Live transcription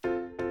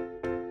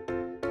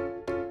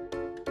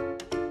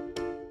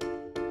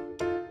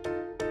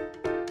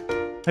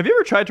Have you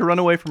ever tried to run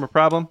away from a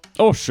problem?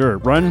 Oh, sure.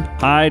 Run,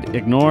 hide,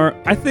 ignore.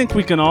 I think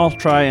we can all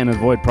try and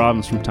avoid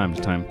problems from time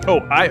to time. Oh,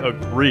 I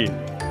agree.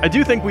 I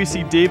do think we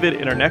see David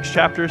in our next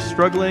chapter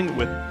struggling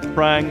with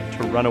trying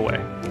to run away.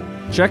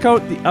 Check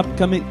out the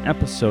upcoming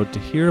episode to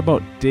hear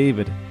about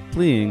David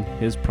fleeing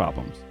his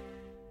problems.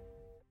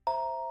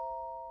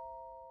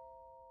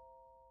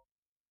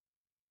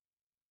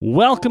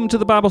 Welcome to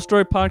the Bible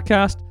Story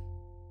Podcast.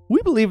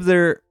 We believe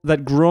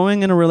that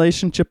growing in a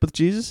relationship with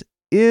Jesus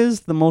is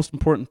the most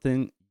important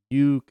thing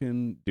you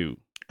can do.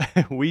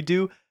 We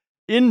do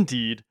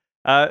indeed.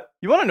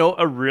 You want to know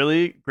a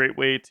really great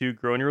way to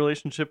grow in your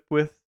relationship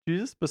with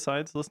Jesus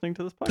besides listening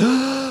to this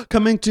podcast?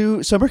 Coming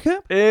to summer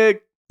camp?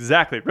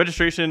 Exactly.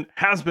 Registration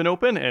has been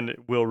open and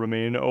it will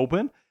remain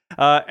open.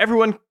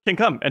 Everyone can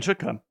come and should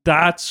come.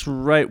 That's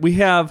right. We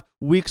have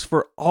weeks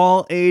for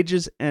all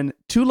ages and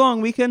 2 long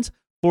weekends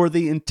for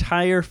the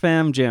entire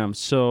fam jam.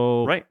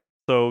 So Right.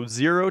 So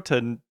 0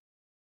 to...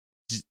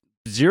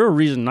 zero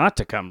reason not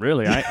to come,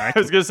 really. I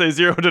was going to say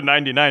 0 to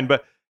 99,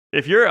 but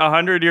if you're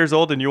 100 years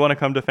old and you want to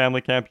come to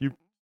family camp, you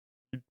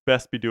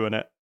best be doing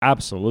it.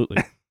 Absolutely.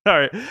 All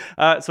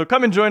right. So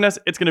come and join us.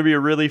 It's going to be a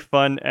really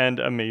fun and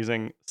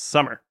amazing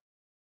summer.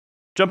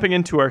 Jumping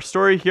into our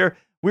story here,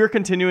 we're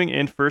continuing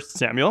in 1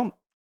 Samuel.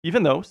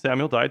 Even though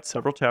Samuel died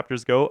several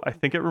chapters ago, I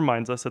think it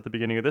reminds us at the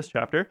beginning of this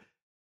chapter.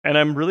 And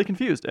I'm really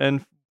confused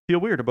and feel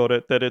weird about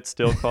it that it's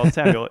still called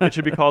Samuel. It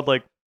should be called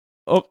like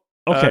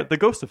The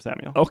Ghost of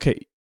Samuel.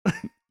 Okay.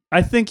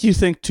 I think you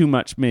think too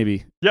much,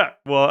 maybe. Yeah,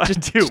 well, I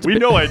do. We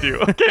know I do.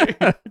 Okay.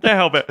 Can't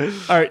help it.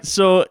 All right.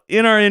 So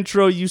in our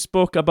intro, you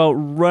spoke about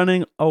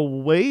running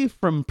away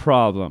from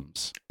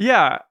problems.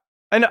 Yeah.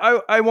 And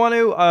I want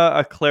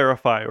to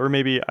clarify, or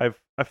maybe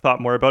I've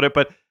thought more about it,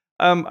 but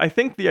I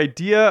think the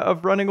idea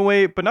of running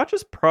away, but not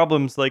just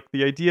problems, like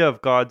the idea of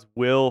God's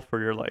will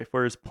for your life,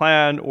 or his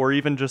plan, or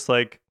even just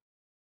like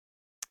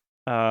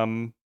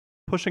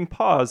pushing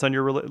pause on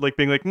your, like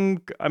being like,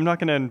 I'm not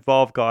going to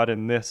involve God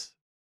in this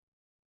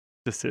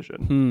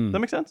decision. Does that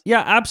make sense?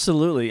 Yeah,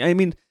 absolutely. I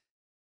mean,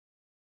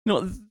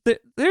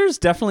 there's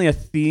definitely a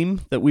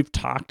theme that we've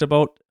talked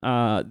about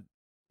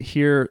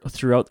here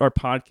throughout our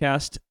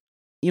podcast.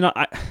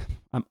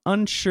 I'm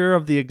unsure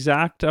of the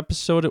exact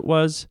episode it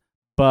was,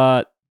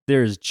 but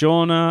there's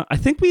Jonah. I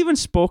think we even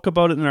spoke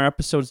about it in our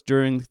episodes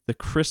during the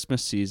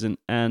Christmas season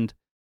and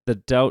the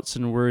doubts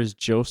and worries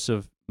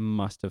Joseph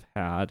must have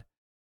had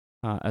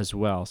as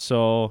well.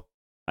 So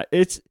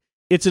it's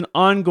an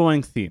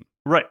ongoing theme.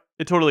 Right.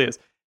 It totally is.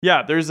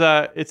 Yeah,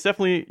 it's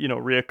definitely,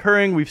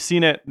 reoccurring. We've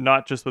seen it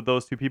not just with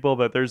those two people,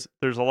 but there's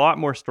a lot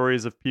more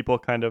stories of people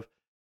kind of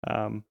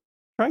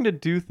trying to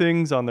do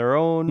things on their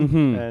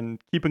own and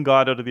keeping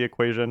God out of the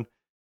equation.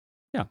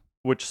 Yeah.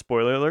 Which,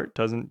 spoiler alert,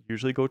 doesn't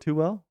usually go too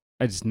well.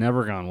 It's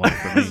never gone well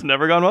for me. It's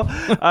never gone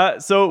well.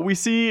 So we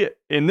see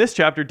in this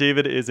chapter,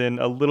 David is in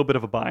a little bit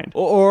of a bind.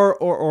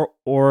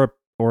 Or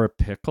a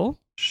pickle?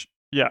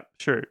 Yeah,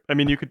 sure. I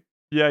mean, you could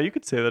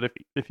say that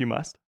if you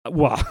must.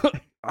 Well,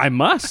 I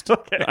must.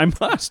 Okay. I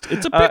must.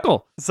 It's a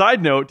pickle.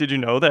 Side note, did you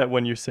know that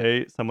when you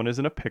say someone is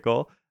in a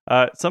pickle,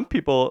 some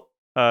people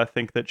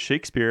think that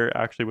Shakespeare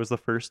actually was the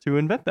first to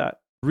invent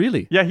that.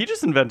 Really? Yeah, he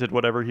just invented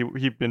whatever.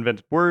 He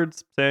invented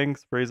words,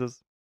 sayings,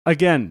 phrases.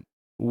 Again,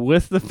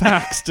 with the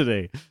facts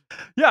today.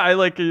 Yeah, I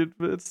like it.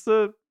 It's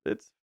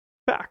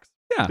facts.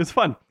 Yeah. It's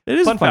fun. It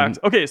is fun. Facts.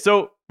 Okay,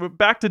 so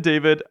back to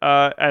David,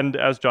 and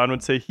as John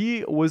would say,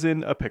 he was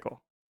in a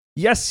pickle.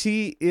 Yes,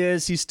 he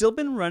is. He's still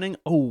been running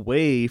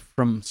away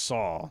from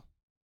Saul.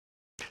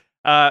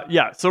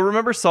 Yeah, so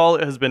remember Saul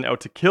has been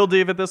out to kill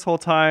David this whole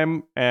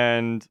time,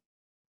 and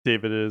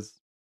David is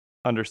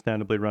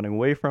understandably running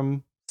away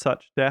from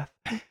such death.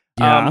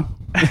 Yeah.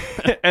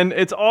 And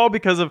it's all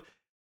because of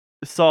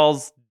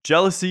Saul's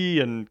jealousy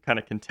and kind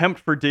of contempt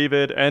for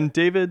David, and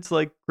David's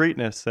like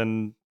greatness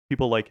and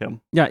people like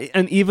him. Yeah,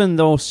 and even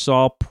though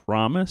Saul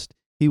promised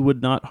he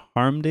would not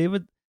harm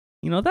David,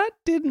 that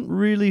didn't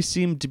really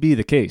seem to be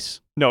the case.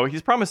 No,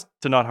 he's promised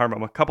to not harm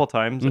him a couple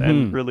times,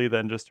 and really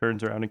then just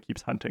turns around and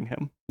keeps hunting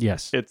him.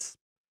 Yes.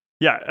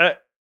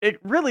 It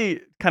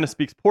really kind of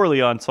speaks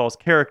poorly on Saul's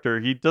character.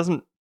 He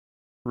doesn't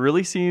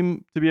really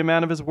seem to be a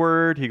man of his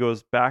word. He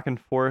goes back and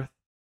forth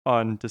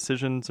on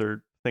decisions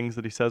or things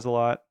that he says a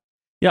lot.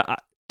 Yeah,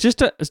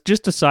 just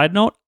a side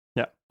note.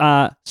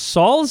 Yeah.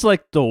 Saul's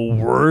like the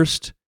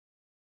worst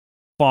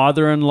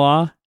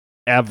father-in-law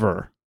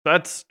ever.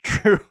 That's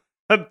true.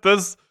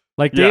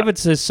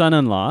 David's his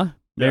son-in-law,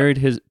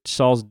 married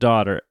Saul's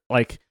daughter.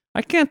 Like,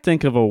 I can't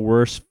think of a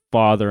worse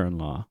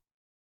father-in-law.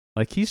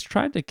 Like, he's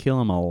tried to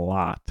kill him a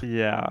lot.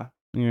 Yeah.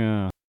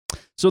 Yeah.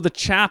 So the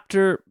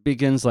chapter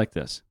begins like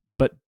this.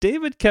 But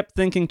David kept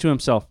thinking to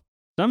himself,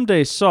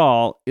 someday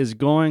Saul is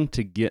going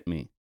to get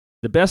me.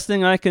 The best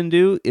thing I can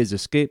do is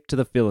escape to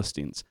the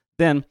Philistines.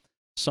 Then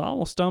Saul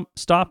will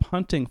stop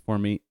hunting for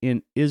me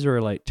in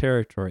Israelite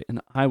territory,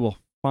 and I will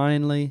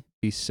finally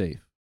be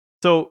safe.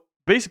 So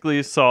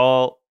basically,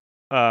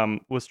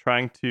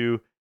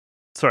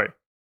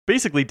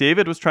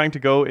 David was trying to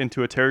go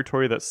into a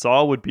territory that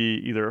Saul would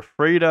be either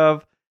afraid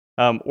of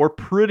or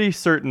pretty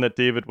certain that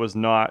David was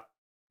not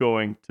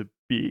going to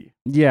be.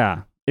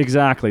 Yeah,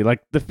 exactly.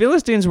 Like the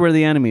Philistines were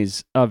the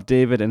enemies of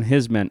David and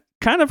his men.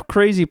 Kind of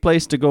crazy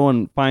place to go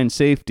and find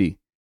safety.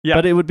 Yeah.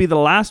 But it would be the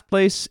last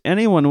place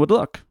anyone would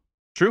look.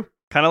 True.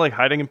 Kind of like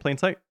hiding in plain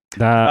sight.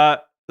 Yeah.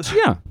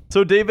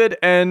 So David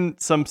and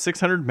some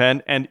 600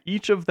 men, and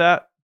each of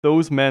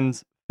those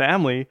men's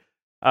family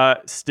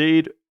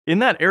stayed in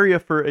that area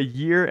for a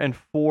year and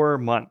 4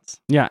 months.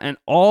 Yeah, and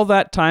all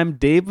that time,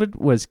 David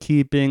was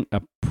keeping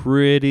a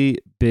pretty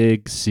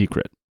big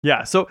secret.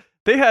 Yeah, so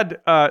they had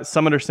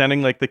some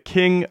understanding, like the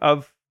king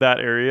of that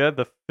area,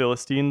 the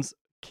Philistines,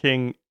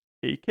 King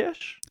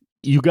Achish.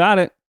 You got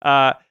it.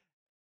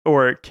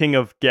 Or King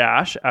of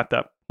Gash at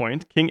that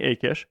point, King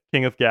Achish,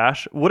 King of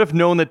Gash, would have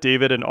known that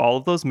David and all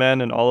of those men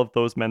and all of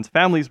those men's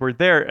families were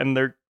there, and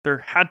there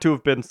had to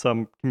have been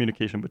some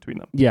communication between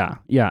them. Yeah.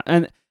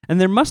 And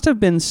there must have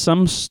been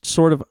some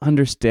sort of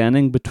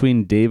understanding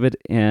between David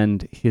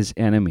and his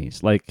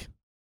enemies. Like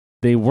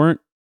they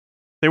weren't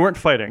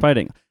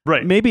fighting.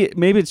 Right. Maybe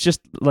it's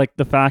just like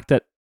the fact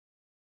that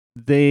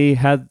they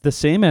had the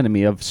same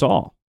enemy of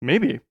Saul.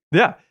 Maybe.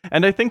 Yeah.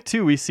 And I think,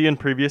 too, we see in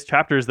previous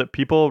chapters that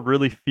people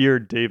really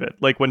feared David.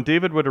 Like when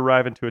David would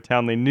arrive into a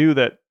town, they knew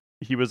that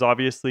he was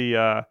obviously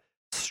a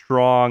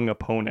strong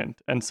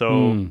opponent. And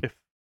so if,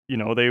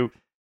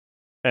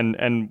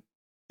 and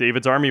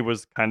David's army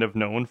was kind of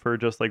known for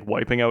just like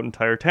wiping out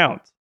entire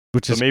towns.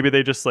 So maybe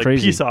they just like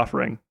crazy. Peace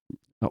offering.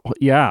 Oh,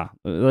 yeah.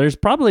 There's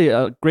probably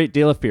a great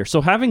deal of fear. So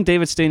having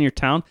David stay in your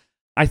town,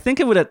 I think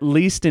it would at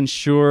least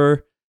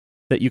ensure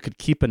that you could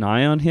keep an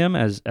eye on him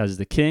as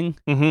the king,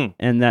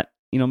 and that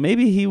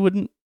maybe he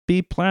wouldn't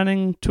be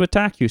planning to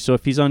attack you. So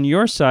if he's on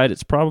your side,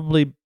 it's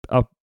probably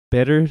a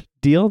better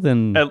deal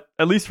than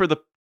at least for the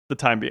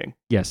time being.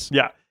 Yes.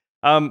 Yeah.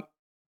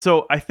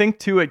 So I think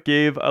too it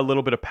gave a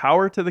little bit of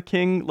power to the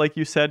king, like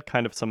you said,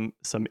 kind of some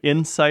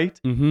insight.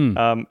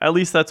 At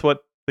least that's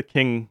what the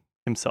king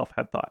himself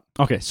had thought.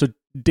 Okay, so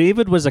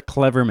David was a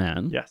clever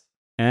man. Yes.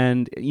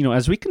 And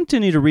as we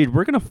continue to read,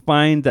 we're going to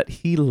find that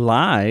he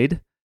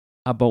lied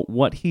about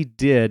what he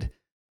did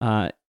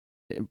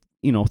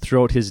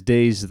throughout his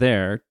days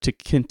there to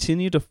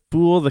continue to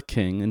fool the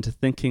king into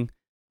thinking,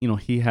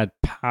 he had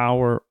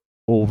power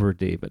over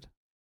David.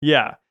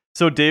 Yeah.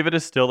 So David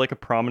is still like a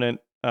prominent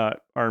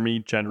army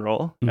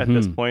general at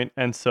this point.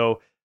 And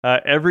so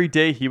every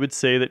day he would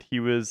say that he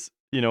was,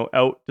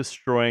 out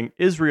destroying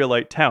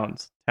Israelite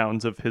towns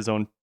of his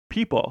own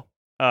people.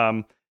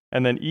 And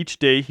then each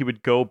day he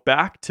would go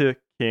back to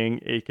King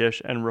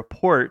Achish and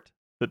report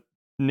the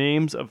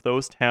names of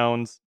those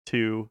towns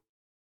to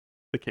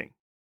the king.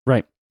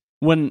 Right.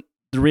 When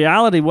the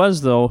reality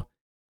was, though,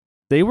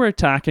 they were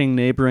attacking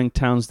neighboring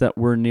towns that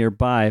were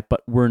nearby,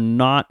 but were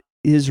not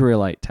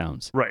Israelite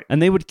towns. Right.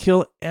 And they would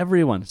kill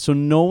everyone. So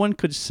no one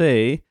could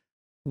say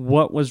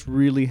what was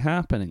really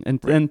happening and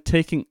then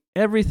taking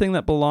everything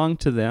that belonged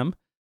to them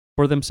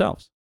for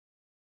themselves.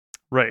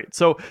 Right.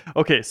 So,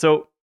 okay.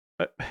 So,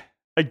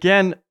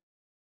 again,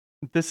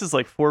 this is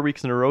like 4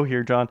 weeks in a row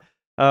here, John.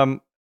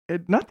 Not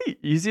the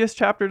easiest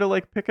chapter to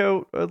like pick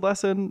out a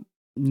lesson.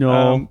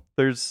 No.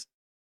 There's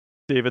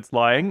David's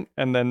lying,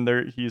 and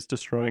then he's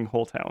destroying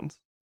whole towns.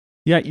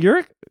 Yeah,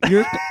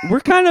 we're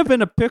kind of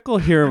in a pickle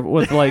here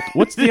with like,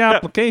 what's the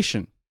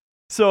application?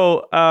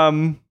 So,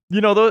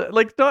 those,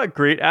 like, not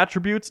great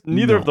attributes.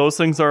 Neither of those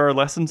things are our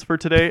lessons for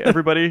today.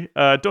 Everybody,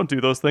 don't do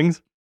those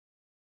things.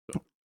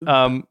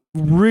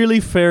 Really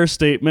fair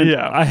statement.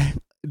 Yeah. I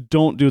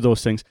don't do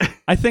those things.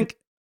 I think,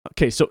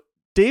 okay, so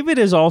David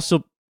is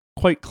also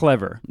quite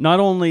clever. Not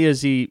only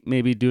is he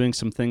maybe doing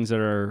some things that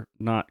are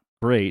not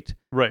great,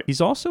 right? He's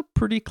also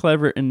pretty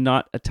clever in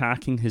not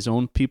attacking his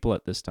own people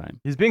at this time.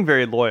 He's being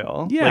very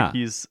loyal. Yeah. Like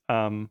he's,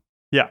 And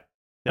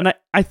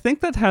I think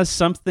that has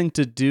something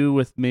to do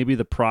with maybe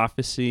the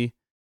prophecy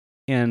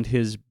and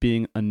his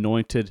being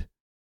anointed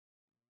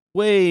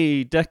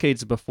way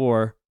decades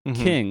before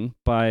king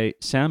by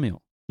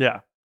Samuel.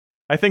 Yeah.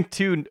 I think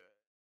too,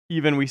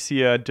 even we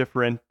see a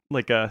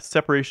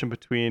separation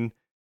between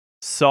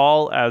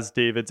Saul as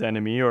David's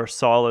enemy, or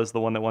Saul as the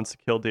one that wants to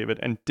kill David,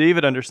 and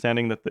David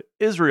understanding that the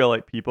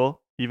Israelite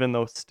people, even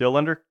though still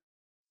under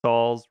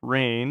Saul's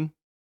reign,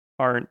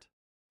 aren't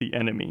the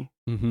enemy.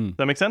 Does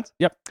that make sense?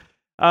 Yep.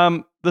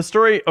 The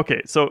story,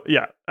 okay, so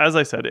yeah, as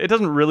I said, it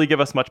doesn't really give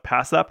us much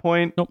past that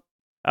point. Nope.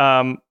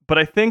 But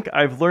I think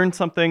I've learned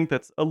something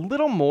that's a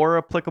little more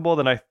applicable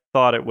than I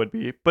thought it would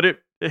be. But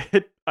it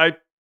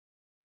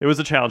was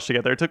a challenge to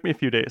get there. It took me a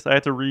few days. I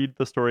had to read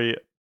the story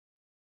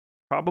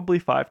probably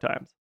 5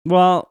 times.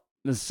 Well,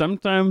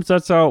 sometimes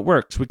that's how it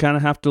works. We kind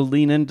of have to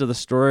lean into the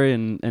story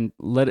and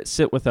let it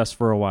sit with us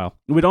for a while.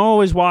 We don't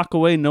always walk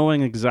away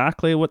knowing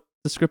exactly what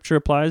the scripture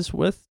applies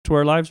to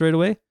our lives right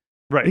away.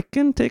 Right. It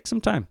can take some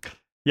time.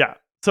 Yeah.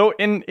 So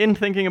in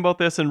thinking about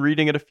this and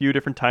reading it a few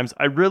different times,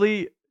 I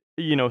really,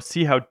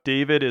 see how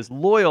David is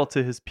loyal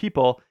to his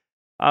people,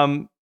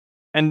 and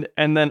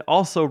then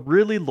also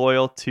really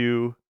loyal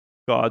to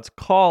God's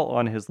call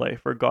on his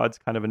life, or God's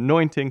kind of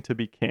anointing to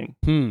be king.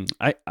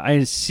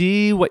 I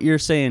see what you're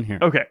saying here.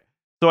 Okay.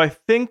 So I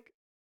think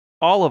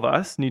all of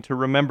us need to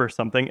remember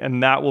something,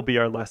 and that will be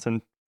our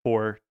lesson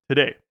for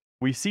today.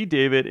 We see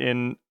David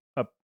in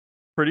a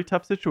pretty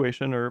tough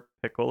situation, or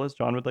pickle, as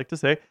John would like to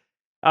say.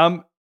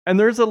 And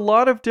there's a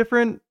lot of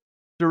different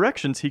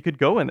directions he could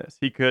go in this.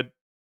 He could,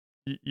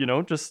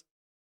 just...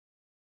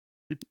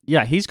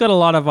 Yeah, he's got a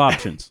lot of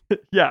options.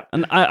 Yeah.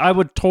 And I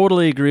would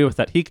totally agree with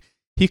that.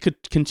 He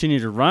could continue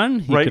to run.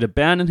 He Right. could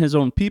abandon his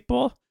own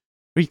people.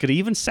 Or he could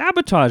even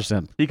sabotage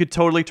them. He could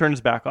totally turn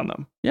his back on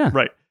them. Yeah.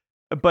 Right.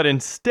 But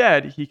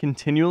instead, he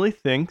continually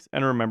thinks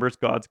and remembers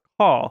God's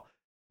call.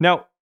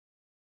 Now,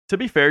 to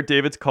be fair,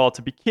 David's call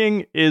to be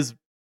king is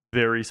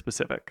very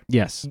specific.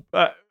 Yes.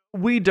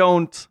 We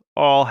don't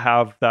all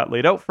have that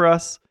laid out for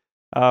us.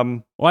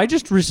 Well, I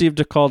just received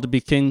a call to be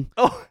king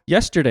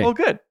yesterday. Oh,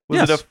 good. Was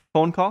Yes. it a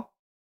phone call?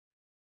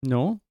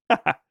 No,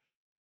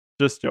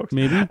 Just jokes.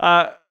 maybe.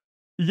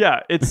 Yeah,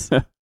 it's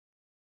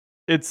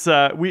it's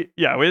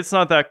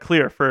not that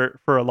clear for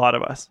a lot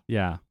of us.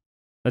 Yeah,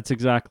 that's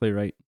exactly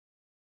right.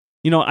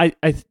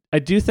 I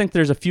do think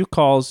there's a few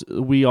calls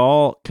we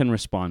all can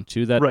respond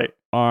to that Right.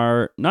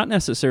 are not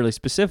necessarily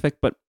specific,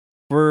 but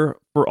for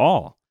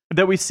all.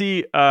 That we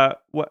see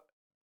what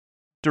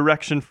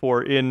direction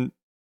for in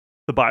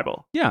the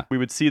Bible. Yeah. We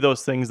would see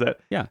those things that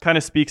Yeah. kind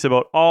of speaks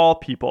about all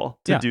people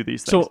to Yeah. do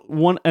these things.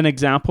 So an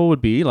example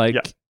would be like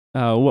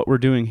what we're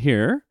doing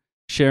here,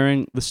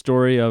 sharing the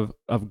story of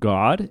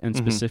God and Mhm.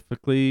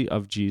 specifically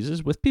of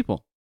Jesus with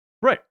people.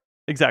 Right.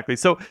 Exactly.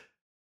 So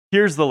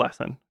here's the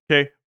lesson.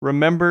 Okay.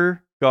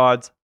 Remember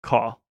God's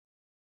call.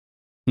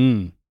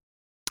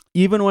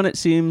 Even when it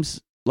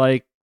seems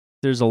like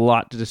there's a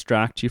lot to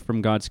distract you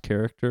from God's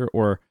character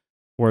or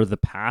the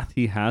path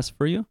he has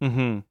for you.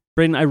 Mm-hmm.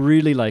 Braden, I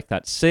really like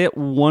that. Say it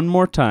one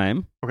more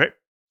time Okay.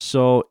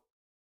 so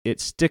it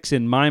sticks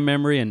in my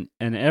memory and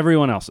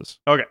everyone else's.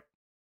 Okay.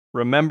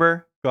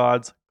 Remember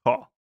God's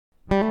call.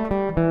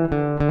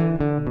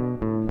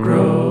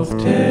 Growth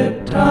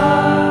tip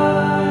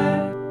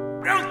time.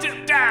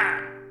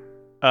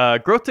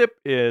 Growth tip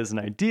is an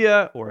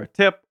idea or a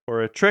tip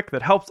or a trick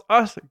that helps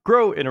us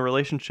grow in a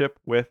relationship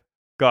with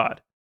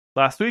God.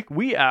 Last week,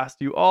 we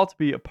asked you all to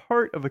be a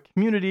part of a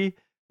community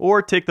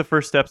or take the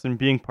first steps in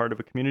being part of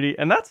a community,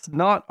 and that's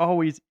not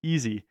always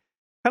easy.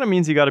 Kind of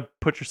means you got to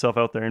put yourself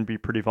out there and be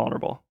pretty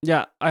vulnerable.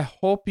 Yeah, I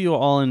hope you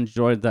all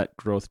enjoyed that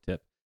growth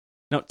tip.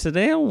 Now,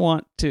 today I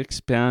want to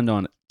expand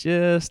on it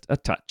just a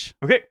touch.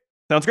 Okay,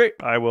 sounds great.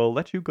 I will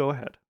let you go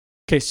ahead.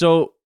 Okay,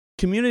 so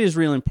community is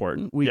really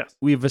important. Yes.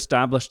 We've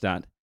established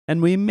that.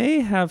 And we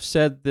may have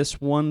said this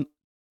one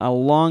a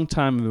long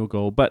time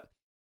ago, but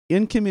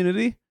in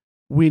community,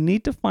 we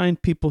need to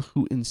find people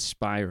who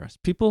inspire us,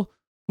 people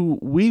who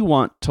we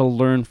want to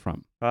learn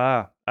from.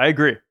 I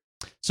agree.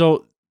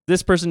 So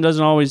this person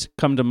doesn't always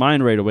come to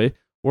mind right away,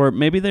 or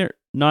maybe they're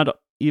not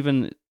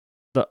even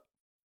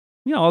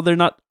they're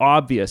not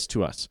obvious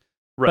to us.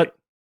 Right. But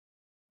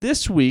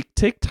this week,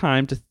 take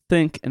time to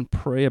think and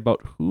pray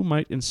about who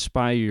might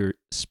inspire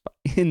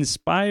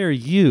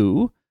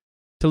you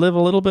to live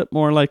a little bit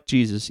more like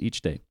Jesus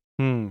each day.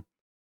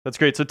 That's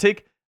great. So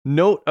take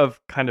note of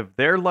kind of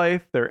their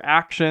life, their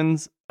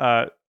actions,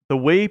 the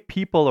way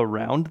people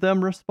around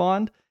them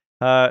respond.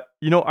 Are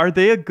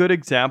they a good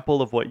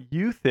example of what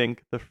you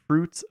think the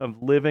fruits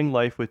of living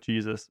life with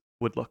Jesus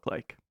would look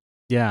like?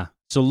 Yeah.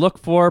 So look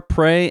for,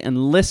 pray,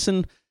 and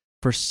listen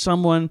for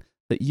someone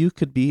that you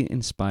could be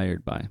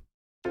inspired by.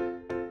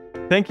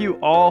 Thank you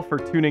all for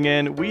tuning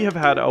in. We have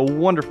had a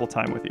wonderful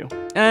time with you.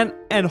 And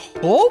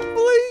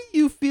hopefully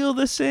you feel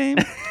the same.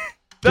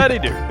 That they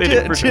do. They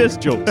do, for sure. Just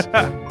jokes.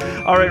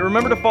 All right,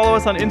 remember to follow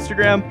us on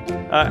Instagram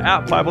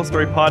at Bible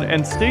Story Pod,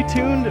 and stay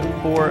tuned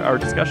for our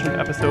discussion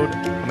episode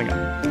coming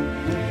up.